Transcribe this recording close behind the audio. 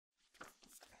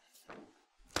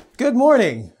Good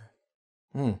morning.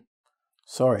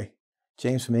 Sorry,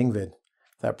 James from engVid.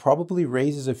 That probably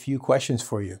raises a few questions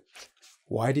for you.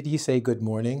 Why did he say good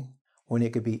morning when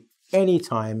it could be any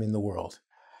time in the world?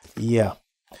 Yeah.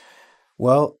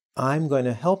 Well, I'm going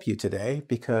to help you today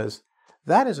because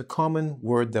that is a common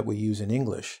word that we use in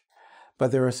English.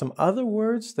 But there are some other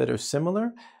words that are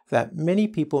similar that many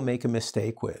people make a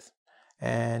mistake with.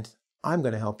 And I'm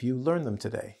going to help you learn them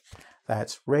today.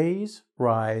 That's raise,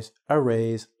 rise,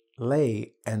 erase,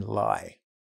 lay, and lie.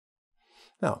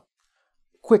 Now,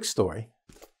 quick story.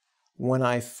 When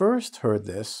I first heard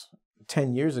this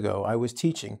 10 years ago, I was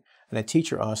teaching, and a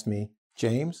teacher asked me,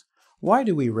 James, why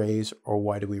do we raise or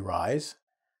why do we rise?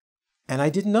 And I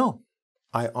didn't know.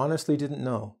 I honestly didn't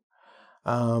know.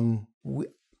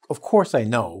 Of course I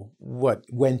know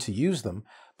when to use them,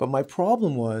 but my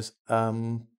problem was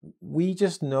we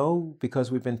just know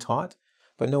because we've been taught,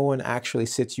 but no one actually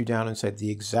sits you down and said the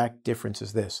exact difference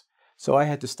is this. So I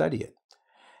had to study it.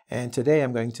 And today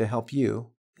I'm going to help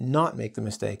you not make the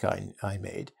mistake I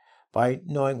made by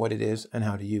knowing what it is and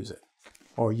how to use it.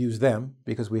 Or use them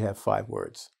because we have 5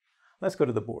 words. Let's go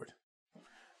to the board.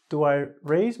 Do I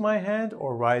raise my hand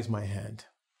or rise my hand?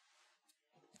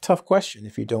 Tough question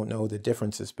if you don't know the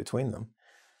differences between them.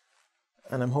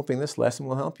 And I'm hoping this lesson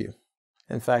will help you.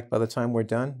 In fact, by the time we're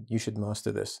done, you should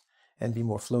master this and be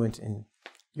more fluent in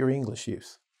your English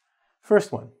use.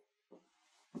 First one,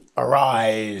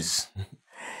 arise.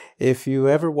 If you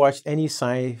ever watched any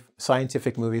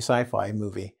scientific movie, sci-fi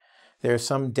movie, there's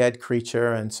some dead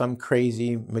creature and some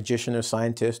crazy magician or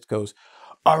scientist goes,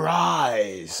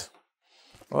 arise.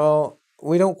 Well,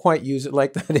 we don't quite use it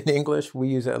like that in English. We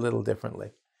use it a little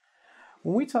differently.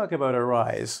 When we talk about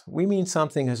arise, we mean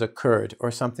something has occurred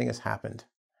or something has happened.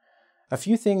 A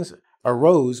few things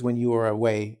arose when you were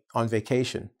away on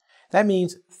vacation. That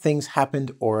means things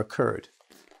happened or occurred.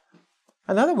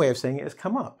 Another way of saying it is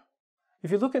come up.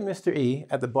 If you look at Mr. E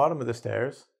at the bottom of the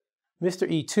stairs, Mr.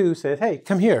 E2 says, hey,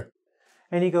 come here.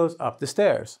 And he goes up the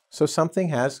stairs. So something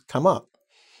has come up.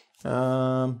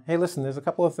 Hey, listen, there's a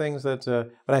couple of things that,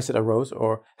 when I said arose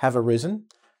or have arisen,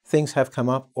 things have come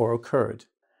up or occurred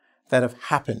that have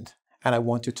happened, and I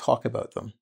want to talk about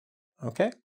them.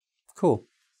 Okay? Cool.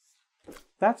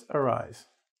 That's arise.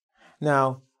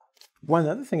 Now, one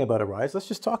other thing about arise, let's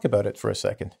just talk about it for a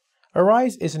second.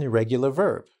 Arise is an irregular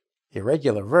verb.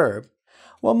 Irregular verb?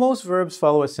 Well, most verbs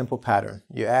follow a simple pattern.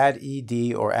 You add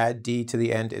ed or add d to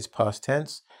the end is past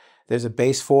tense. There's a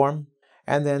base form,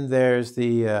 and then there's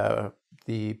the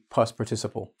past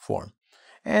participle form.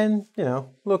 And,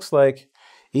 looks like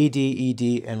ed,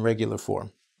 and regular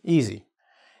form. Easy.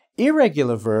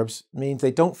 Irregular verbs means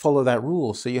they don't follow that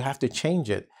rule, so you have to change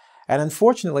it. And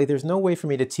unfortunately, there's no way for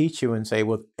me to teach you and say,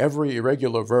 with every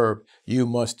irregular verb, you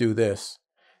must do this.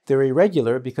 They're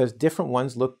irregular because different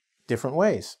ones look different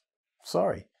ways.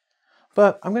 Sorry.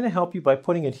 But I'm going to help you by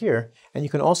putting it here, and you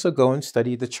can also go and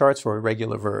study the charts for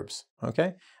irregular verbs. Okay?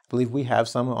 I believe we have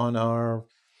some on our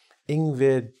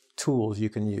engVid tools you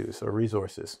can use, or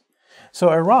resources. So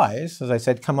arise, as I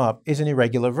said, come up, is an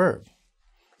irregular verb.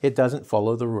 It doesn't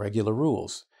follow the regular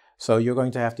rules. So you're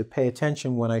going to have to pay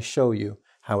attention when I show you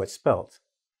how it's spelled.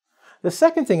 The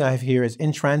second thing I have here is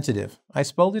intransitive. I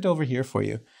spelled it over here for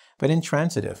you, but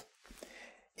intransitive.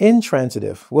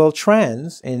 Intransitive. Well,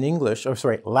 trans in English,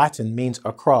 Latin means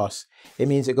across. It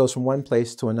means it goes from one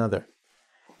place to another.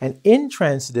 An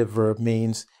intransitive verb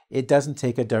means it doesn't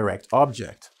take a direct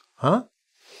object. Huh?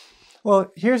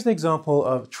 Well, here's an example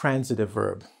of transitive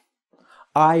verb.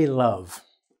 I love.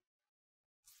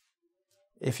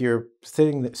 If you're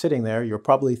sitting there, you're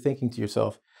probably thinking to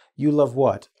yourself, you love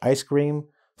what? Ice cream,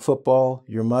 football,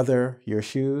 your mother, your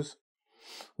shoes?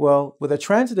 Well, with a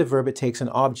transitive verb, it takes an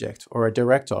object or a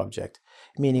direct object,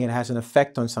 meaning it has an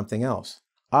effect on something else.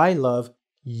 I love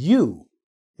you.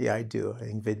 Yeah, I do.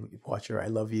 engVid watcher, I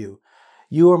love you.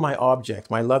 You are my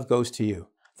object. My love goes to you.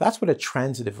 That's what a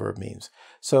transitive verb means.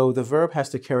 So the verb has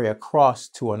to carry a cross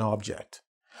to an object,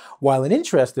 while an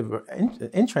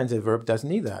intransitive verb doesn't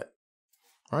need that.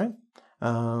 All right?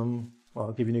 Well,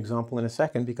 I'll give you an example in a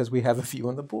second because we have a few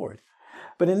on the board.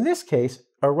 But in this case,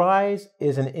 arise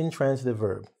is an intransitive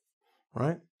verb,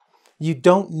 right? You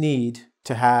don't need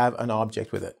to have an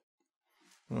object with it,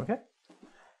 okay?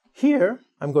 Here,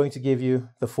 I'm going to give you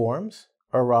the forms.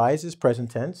 Arise is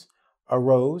present tense,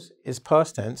 arose is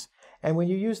past tense, and when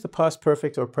you use the past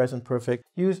perfect or present perfect,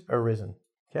 use arisen,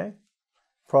 okay?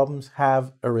 Problems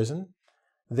have arisen.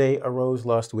 They arose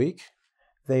last week.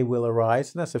 They will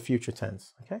arise, and that's a future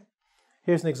tense, okay?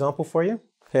 Here's an example for you.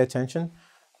 Pay attention.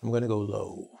 I'm going to go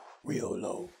low, real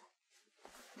low.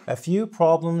 A few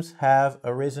problems have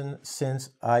arisen since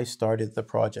I started the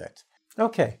project.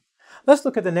 Okay, Let's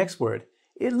look at the next word.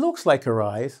 It looks like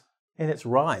arise, and it's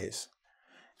rise.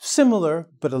 Similar,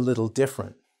 but a little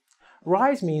different.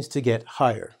 Rise means to get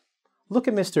higher. Look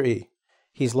at Mr. E.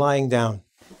 He's lying down.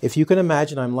 If you can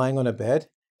imagine I'm lying on a bed,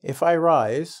 if I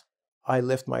rise, I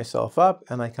lift myself up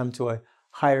and I come to a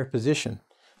higher position.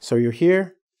 So you're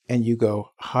here and you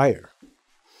go higher.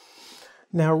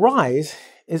 Now rise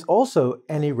is also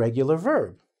an irregular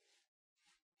verb.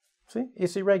 See,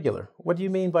 it's irregular. What do you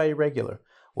mean by irregular?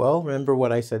 Well, remember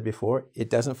what I said before, it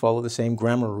doesn't follow the same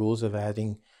grammar rules of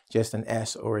adding just an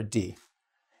S or a D.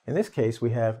 In this case, we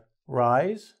have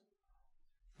rise,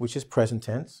 which is present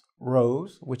tense,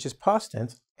 rose, which is past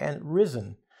tense, and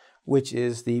risen, which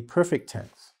is the perfect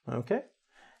tense. Okay?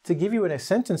 To give you a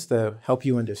sentence to help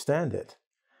you understand it.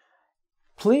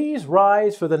 Please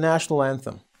rise for the national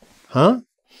anthem. Huh?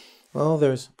 Well,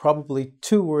 there's probably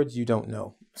two words you don't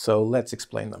know, so let's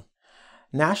explain them.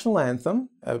 National anthem,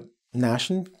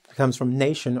 nation comes from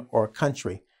nation or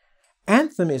country.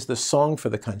 Anthem is the song for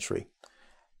the country.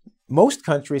 Most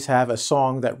countries have a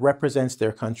song that represents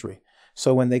their country.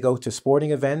 So when they go to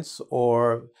sporting events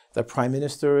or the prime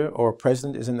minister or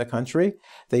president is in the country,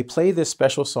 they play this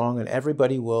special song and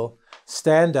everybody will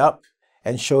stand up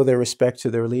and show their respect to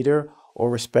their leader or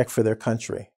respect for their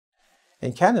country.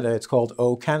 In Canada, it's called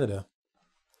O Canada.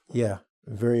 Yeah,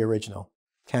 very original.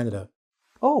 Canada.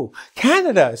 Oh,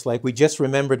 Canada! It's like we just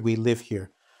remembered we live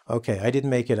here. Okay, I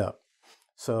didn't make it up.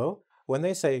 So when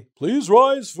they say, please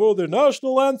rise for the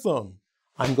national anthem,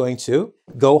 I'm going to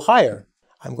go higher.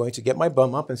 I'm going to get my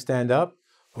bum up and stand up.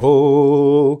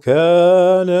 Oh,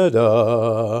 Canada.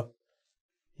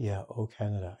 Yeah, oh,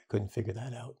 Canada. I couldn't figure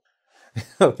that out.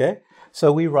 Okay,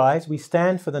 so we rise, we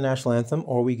stand for the national anthem,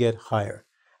 or we get higher.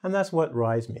 And that's what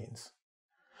rise means.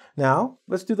 Now,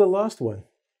 let's do the last one,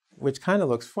 which kind of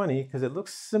looks funny because it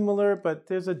looks similar, but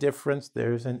there's a difference.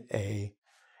 There's an A,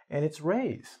 and it's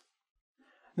raise.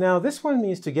 Now, this one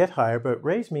means to get higher, but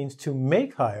raise means to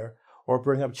make higher or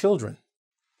bring up children.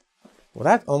 Well,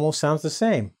 that almost sounds the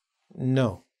same.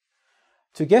 No.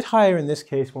 To get higher in this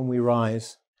case, when we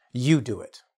rise, you do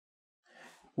it.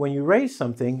 When you raise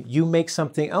something, you make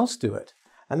something else do it.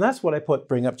 And that's what I put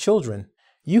bring up children.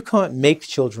 You can't make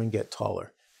children get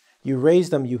taller. You raise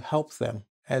them, you help them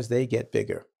as they get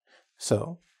bigger.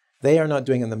 So they are not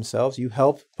doing it themselves. You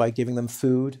help by giving them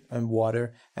food and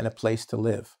water and a place to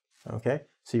live. Okay?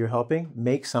 So you're helping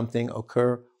make something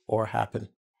occur or happen,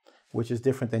 which is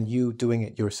different than you doing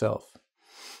it yourself.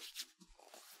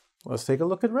 Let's take a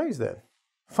look at raise then.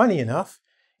 Funny enough,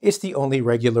 it's the only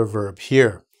regular verb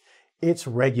here. It's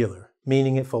regular,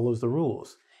 meaning it follows the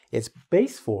rules. Its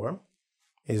base form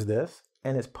is this,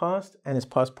 and its past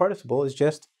participle is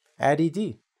just add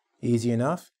ed. Easy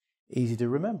enough, easy to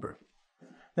remember.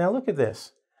 Now look at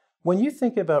this. When you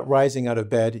think about rising out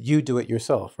of bed, you do it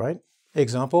yourself, right?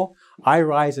 Example, I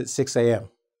rise at 6 a.m.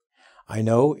 I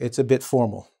know it's a bit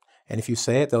formal. And if you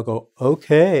say it, they'll go,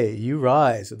 okay, you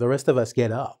rise. The rest of us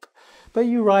get up. But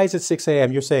you rise at 6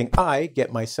 a.m. You're saying, I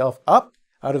get myself up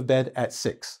out of bed at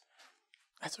 6.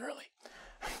 That's early.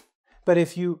 But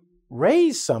if you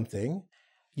raise something,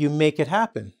 you make it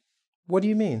happen. What do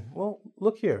you mean? Well,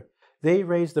 look here. They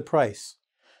raised the price.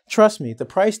 Trust me, the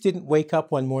price didn't wake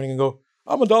up one morning and go,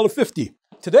 I'm $1.50.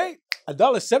 Today,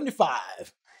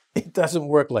 $1.75. It doesn't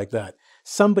work like that.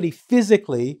 Somebody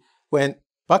physically went,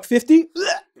 $1.50?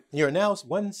 You're now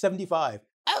 $1.75.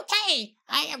 Okay,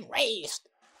 I am raised.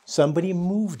 Somebody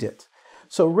moved it.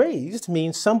 So raised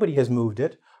means somebody has moved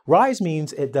it. Rise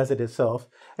means it does it itself.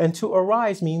 And to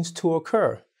arise means to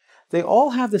occur. They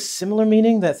all have the similar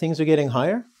meaning that things are getting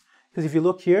higher. Because if you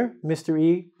look here, Mr.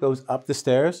 E goes up the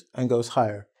stairs and goes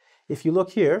higher. If you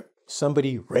look here,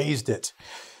 somebody raised it.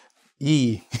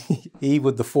 E, E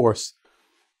with the force.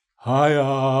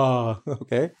 Higher.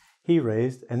 Okay, he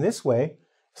raised. And this way,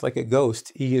 it's like a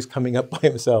ghost. E is coming up by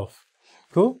himself.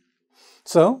 Cool?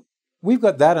 So we've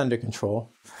got that under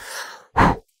control.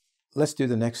 Let's do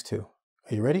the next two.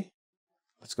 Are you ready?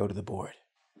 Let's go to the board.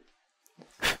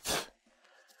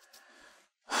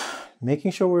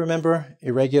 Making sure we remember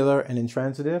irregular and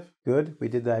intransitive. Good, we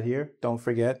did that here. Don't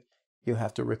forget, you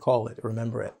have to recall it,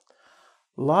 remember it.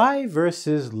 Lie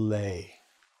versus lay.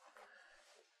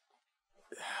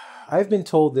 I've been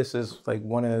told this is like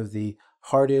one of the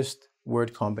hardest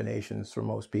word combinations for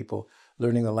most people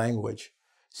learning the language,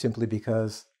 simply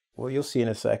because, well, you'll see in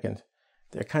a second,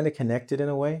 they're kind of connected in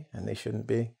a way, and they shouldn't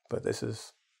be, but this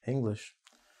is English.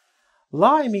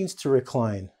 Lie means to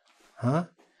recline. Huh?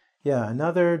 Yeah,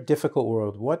 another difficult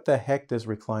word. What the heck does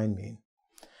recline mean?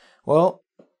 Well,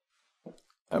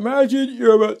 imagine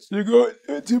you're about to go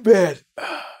into bed.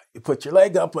 You put your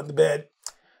leg up on the bed,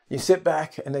 you sit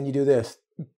back, and then you do this.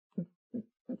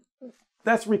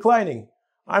 That's reclining.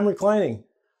 I'm reclining.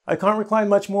 I can't recline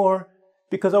much more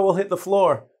because I will hit the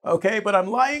floor. Okay, but I'm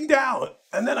lying down.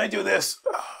 And then I do this.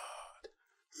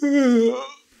 And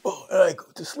I go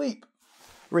to sleep.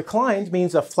 Reclined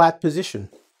means a flat position.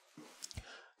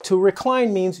 To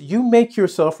recline means you make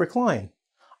yourself recline.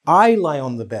 I lie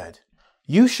on the bed.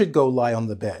 You should go lie on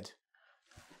the bed.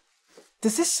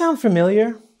 Does this sound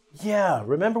familiar? Yeah,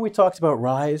 remember we talked about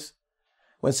rise?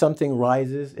 When something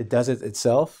rises, it does it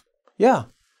itself? Yeah,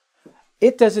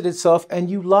 it does it itself and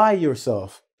you lie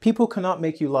yourself. People cannot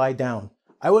make you lie down.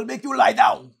 I will make you lie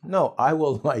down. No, I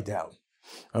will lie down.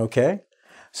 Okay?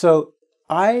 So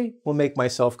I will make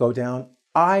myself go down.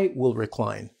 I will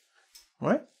recline.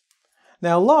 Right?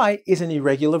 Now, lie is an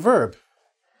irregular verb.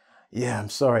 Yeah, I'm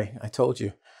sorry. I told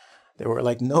you. There were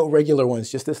like no regular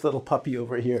ones, just this little puppy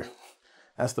over here.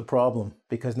 That's the problem,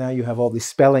 because now you have all these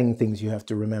spelling things you have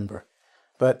to remember.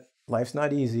 But life's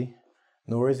not easy,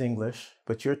 nor is English,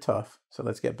 but you're tough. So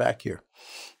let's get back here.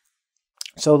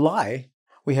 So lie,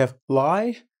 we have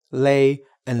lie, lay,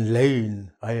 and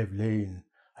lain. I have lain.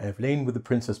 I have lain with the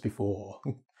princess before.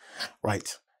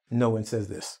 Right. No one says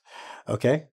this.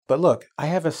 Okay. But look, I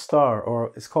have a star,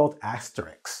 or it's called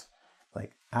asterisk.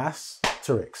 Like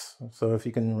asterisk. So if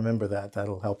you can remember that,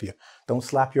 that'll help you. Don't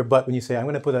slap your butt when you say, I'm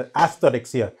going to put an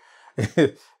asterisk here.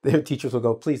 Their teachers will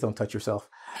go, please don't touch yourself.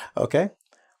 Okay.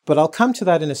 But I'll come to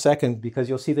that in a second because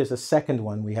you'll see there's a second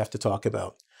one we have to talk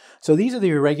about. So these are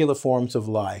the irregular forms of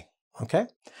lie. Okay.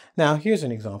 Now here's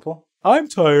an example. I'm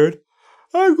tired.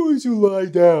 I'm going to lie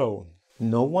down.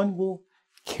 No one will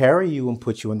carry you and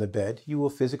put you in the bed. You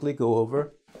will physically go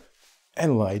over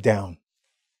and lie down.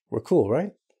 We're cool,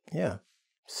 right? Yeah.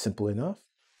 Simple enough.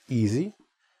 Easy.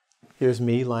 Here's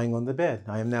me lying on the bed.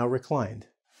 I am now reclined.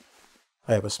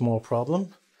 I have a small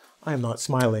problem. I am not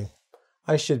smiling.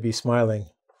 I should be smiling.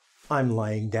 I'm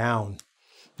lying down.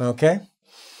 Okay?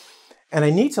 And I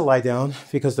need to lie down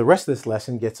because the rest of this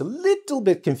lesson gets a little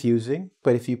bit confusing,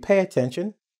 but if you pay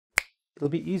attention, it'll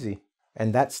be easy.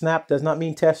 And that snap does not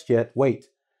mean test yet. Wait.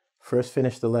 First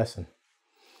finish the lesson.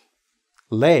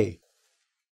 Lay.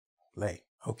 Lay.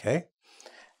 Okay.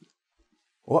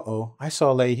 Uh-oh. I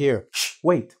saw lay here. Shh,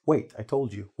 wait. I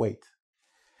told you. Wait.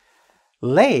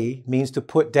 Lay means to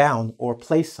put down or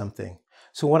place something.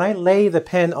 So when I lay the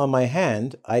pen on my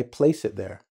hand, I place it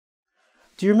there.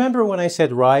 Do you remember when I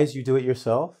said rise, you do it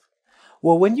yourself?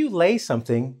 Well, when you lay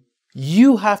something,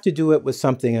 you have to do it with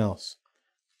something else.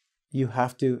 You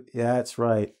have to, yeah, that's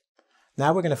right.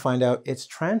 Now we're going to find out it's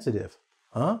transitive.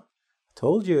 Huh?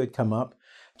 Told you it'd come up.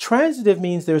 Transitive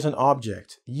means there's an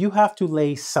object. You have to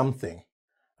lay something.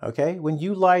 Okay? When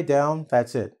you lie down,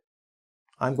 that's it.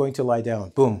 I'm going to lie down.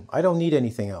 Boom. I don't need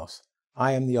anything else.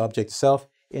 I am the object itself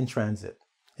in transit.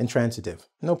 Intransitive.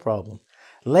 No problem.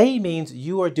 Lay means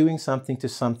you are doing something to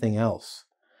something else.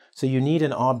 So you need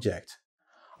an object.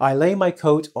 I lay my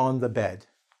coat on the bed.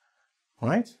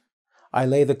 Right? I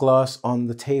lay the glass on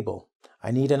the table.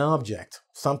 I need an object.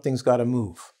 Something's got to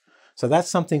move. So that's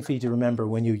something for you to remember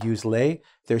when you use lay.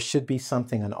 There should be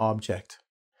something, an object.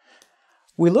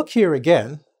 We look here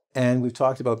again, and we've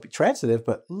talked about transitive,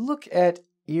 but look at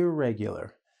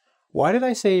irregular. Why did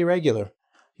I say irregular?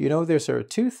 You know, there are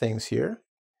two things here,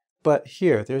 but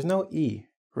here, there's no E.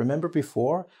 Remember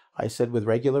before, I said with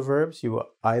regular verbs, you will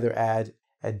either add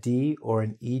a D or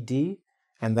an ED,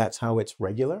 and that's how it's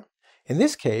regular. In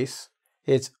this case,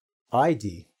 it's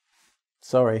ID.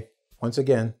 Sorry, once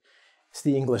again, it's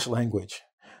the English language.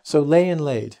 So lay and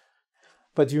laid.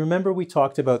 But do you remember we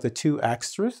talked about the two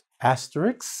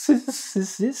asterisks?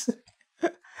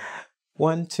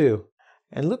 1, 2.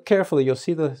 And look carefully, you'll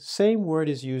see the same word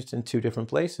is used in two different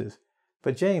places.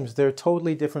 But James, they're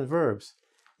totally different verbs.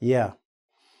 Yeah,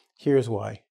 here's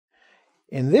why.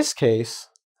 In this case,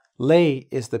 lay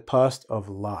is the past of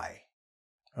lie.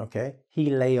 Okay? He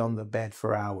lay on the bed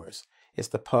for hours. It's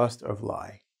the past of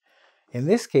lie. In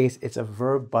this case, it's a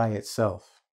verb by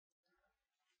itself.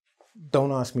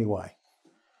 Don't ask me why.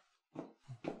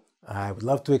 I would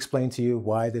love to explain to you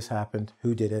why this happened,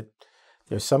 who did it.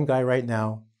 There's some guy right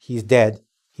now, he's dead.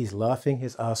 He's laughing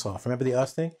his ass off. Remember the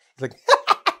ass thing? He's like,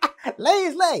 lay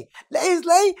is lay, lay is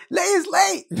lay, lay is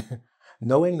lay.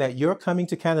 Knowing that you're coming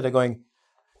to Canada going,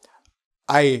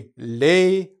 I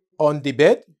lay on the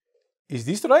bed, is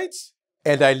this right?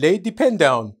 And I laid the pen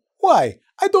down. Why?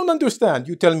 I don't understand.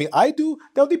 You tell me I do,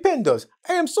 now the pen does.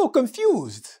 I am so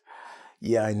confused.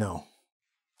 Yeah, I know.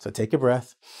 So take a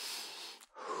breath.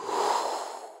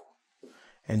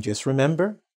 And just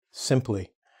remember,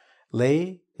 simply,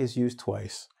 lay is used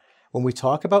twice. When we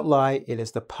talk about lie, it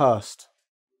is the past,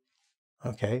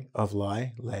 okay, of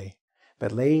lie, lay.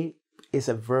 But lay is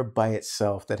a verb by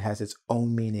itself that has its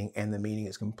own meaning, and the meaning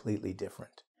is completely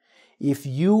different. If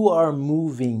you are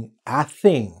moving a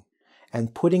thing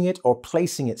and putting it or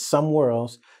placing it somewhere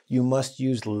else, you must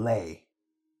use lay.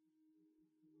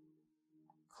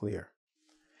 Clear.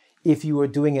 If you are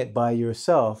doing it by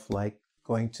yourself, like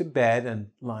going to bed and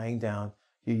lying down,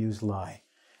 you use lie.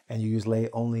 And you use lay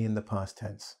only in the past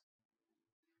tense.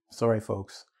 Sorry,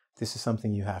 folks. This is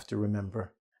something you have to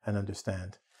remember and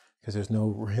understand, because there's no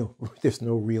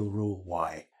real rule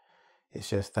why. It's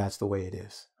just that's the way it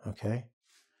is, okay?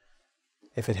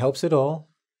 If it helps at all,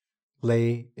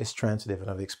 lay is transitive, and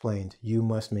I've explained. You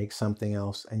must make something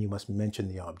else and you must mention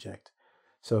the object.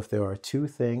 So if there are two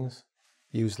things,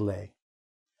 use lay.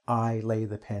 I lay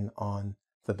the pen on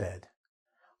the bed,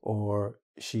 or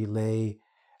she lay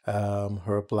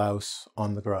her blouse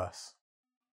on the grass,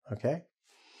 okay?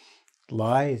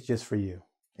 Lie is just for you,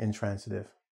 intransitive.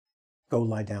 Go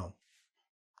lie down.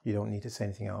 You don't need to say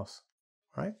anything else,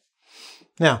 right?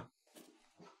 Now,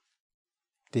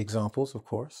 the examples, of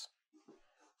course.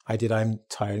 I'm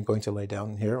tired and going to lay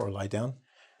down here, or lie down.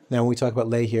 Now, when we talk about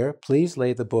lay here, please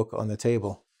lay the book on the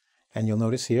table. And you'll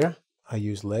notice here, I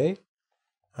use lay.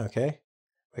 Okay,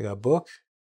 we got book,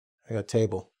 I got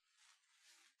table.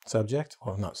 Subject,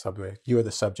 well, not subject. You're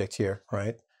the subject here,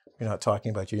 right? We're not talking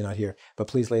about you, you're not here. But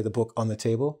please lay the book on the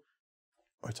table.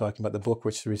 We're talking about the book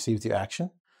which receives the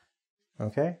action.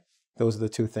 Okay, those are the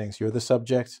two things. You're the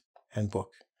subject and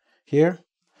book. Here,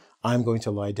 I'm going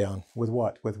to lie down. With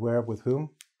what? With where? With whom?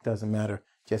 Doesn't matter.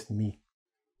 Just me.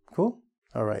 Cool?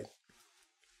 All right.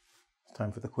 It's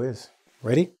time for the quiz.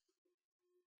 Ready?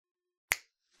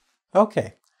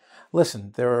 Okay.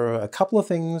 Listen, there are a couple of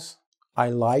things I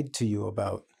lied to you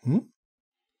about.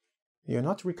 You're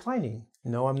not reclining.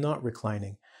 No, I'm not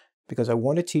reclining, because I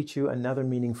want to teach you another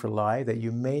meaning for lie that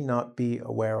you may not be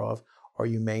aware of or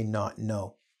you may not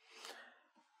know.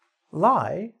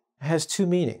 Lie has two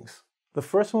meanings. The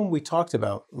first one we talked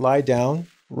about, lie down,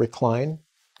 recline,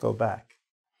 go back.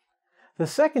 The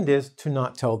second is to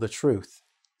not tell the truth.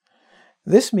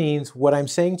 This means what I'm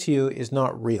saying to you is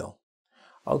not real.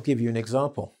 I'll give you an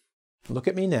example. Look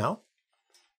at me now.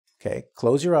 Okay,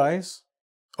 close your eyes,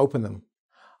 open them.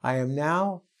 I am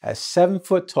now a 7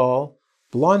 foot tall,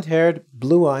 blonde-haired,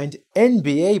 blue-eyed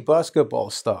NBA basketball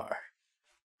star.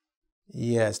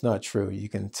 Yeah, it's not true. You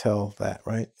can tell that,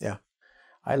 right? Yeah.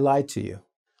 I lied to you.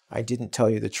 I didn't tell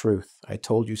you the truth. I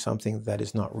told you something that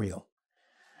is not real.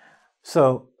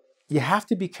 So you have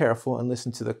to be careful and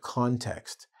listen to the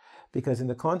context, because in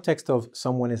the context of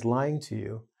someone is lying to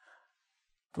you,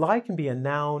 lie can be a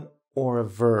noun or a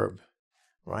verb,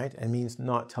 right? It means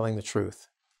not telling the truth.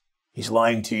 He's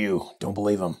lying to you. Don't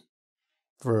believe him.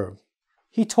 Verb.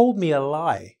 He told me a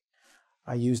lie.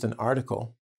 I used an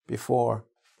article before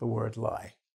the word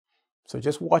lie. So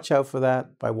just watch out for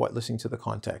that by listening to the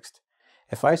context.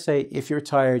 If I say, if you're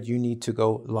tired, you need to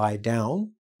go lie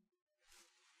down,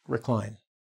 recline.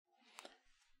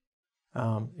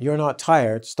 You're not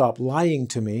tired, stop lying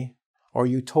to me, or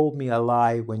you told me a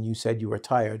lie when you said you were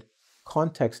tired.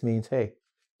 Context means, hey,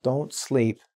 don't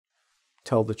sleep,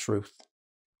 tell the truth.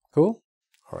 Cool?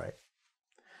 All right.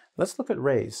 Let's look at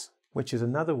raise, which is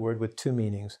another word with two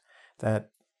meanings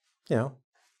that,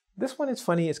 this one is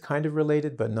funny, it's kind of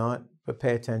related, but not, but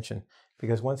pay attention.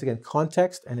 Because once again,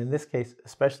 context, and in this case,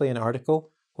 especially an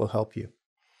article, will help you.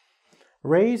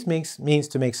 Raise means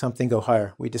to make something go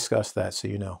higher. We discussed that, so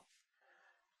you know.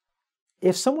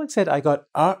 If someone said, I got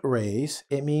a raise,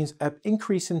 it means an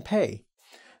increase in pay.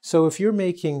 So if you're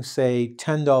making, say,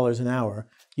 $10 an hour,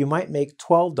 you might make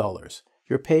 $12.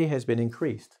 Your pay has been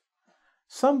increased.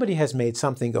 Somebody has made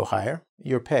something go higher,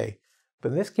 your pay.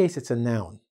 But in this case, it's a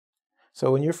noun.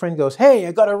 So when your friend goes, hey,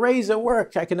 I got a raise at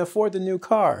work, I can afford the new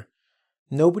car.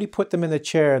 Nobody put them in the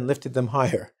chair and lifted them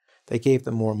higher. They gave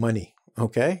them more money,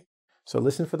 okay? So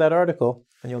listen for that article,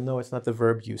 and you'll know it's not the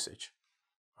verb usage.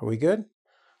 Are we good?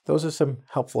 Those are some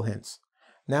helpful hints.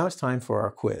 Now it's time for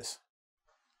our quiz.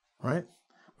 All right?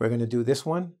 We're going to do this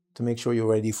one to make sure you're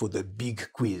ready for the big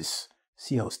quiz.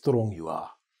 See how strong you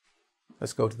are.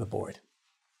 Let's go to the board.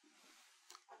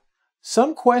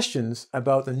 Some questions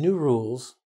about the new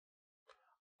rules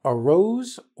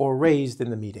arose or raised in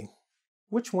the meeting.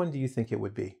 Which one do you think it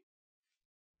would be?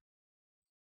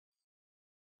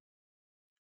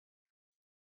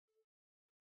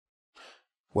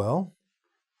 Well,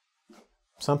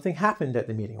 something happened at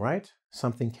the meeting, right?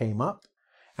 Something came up.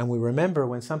 And we remember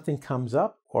when something comes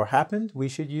up or happened, we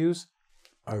should use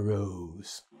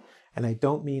arose. And I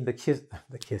don't mean the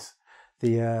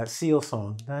Seal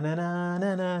song. Na na na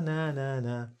na na na na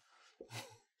na.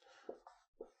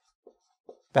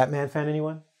 Batman fan,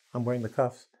 anyone? I'm wearing the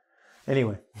cuffs.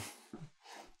 Anyway,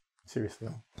 Seriously,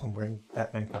 I'm wearing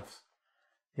Batman cuffs.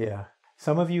 Yeah.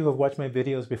 Some of you have watched my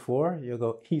videos before. You'll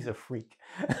go, he's a freak.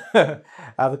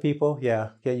 Other people, yeah,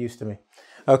 get used to me.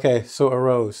 Okay, so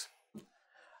arose.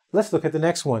 Let's look at the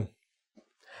next one.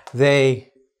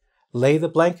 They lay the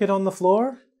blanket on the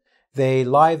floor. They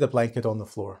lie the blanket on the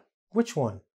floor. Which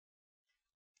one?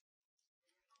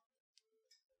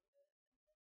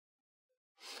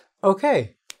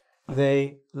 Okay,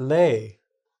 they lay.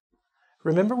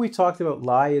 Remember we talked about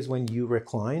lie is when you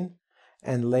recline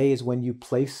and lay is when you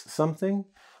place something?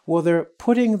 Well, they're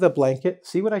putting the blanket.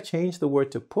 See what I changed the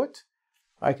word to put?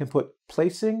 I can put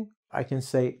placing. I can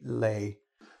say lay.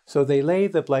 So they lay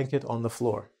the blanket on the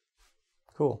floor.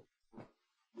 Cool.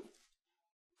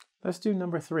 Let's do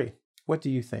number 3. What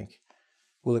do you think?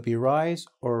 Will it be rise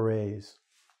or raise?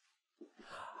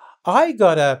 I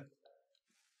got a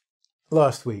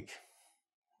last week.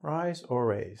 Rise or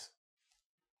raise?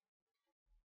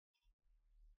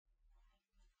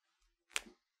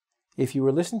 If you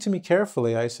were listening to me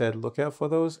carefully, I said, look out for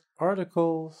those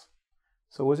articles.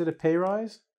 So was it a pay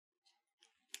rise?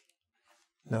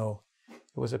 No,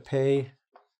 it was a pay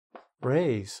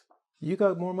raise. You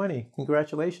got more money.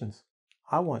 Congratulations.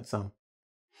 I want some.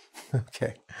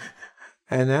 Okay.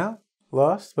 And now,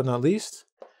 last but not least,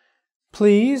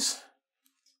 please,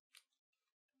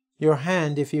 your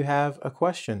hand if you have a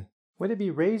question. Would it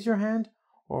be raise your hand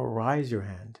or rise your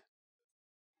hand?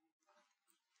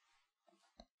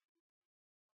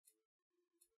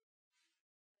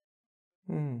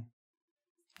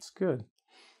 It's good.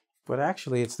 But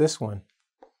actually, it's this one.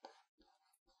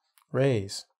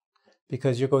 Raise.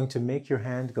 Because you're going to make your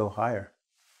hand go higher.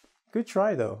 Good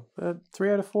try, though.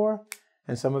 3 out of 4.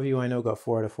 And some of you I know got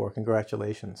 4 out of 4.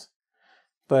 Congratulations.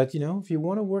 But, if you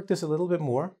want to work this a little bit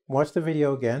more, watch the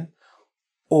video again.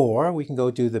 Or we can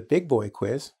go do the big boy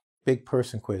quiz. Big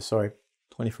person quiz, sorry.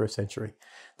 21st century.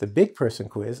 The big person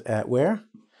quiz at where?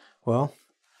 Well,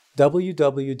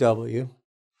 www.ing,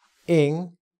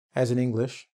 as in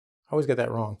English. I always get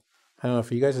that wrong. I don't know,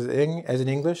 for you guys, ing, as in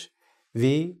English,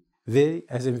 vid,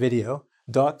 as in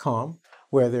video.com,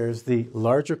 where there's the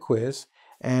larger quiz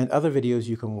and other videos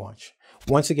you can watch.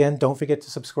 Once again, don't forget to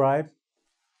subscribe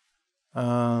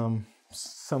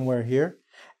somewhere here.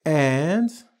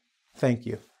 And thank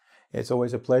you. It's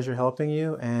always a pleasure helping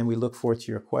you, and we look forward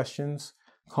to your questions,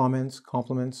 comments,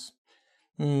 compliments,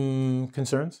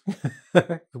 concerns.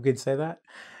 We could say that.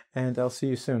 And I'll see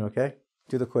you soon, okay?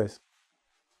 Do the quiz.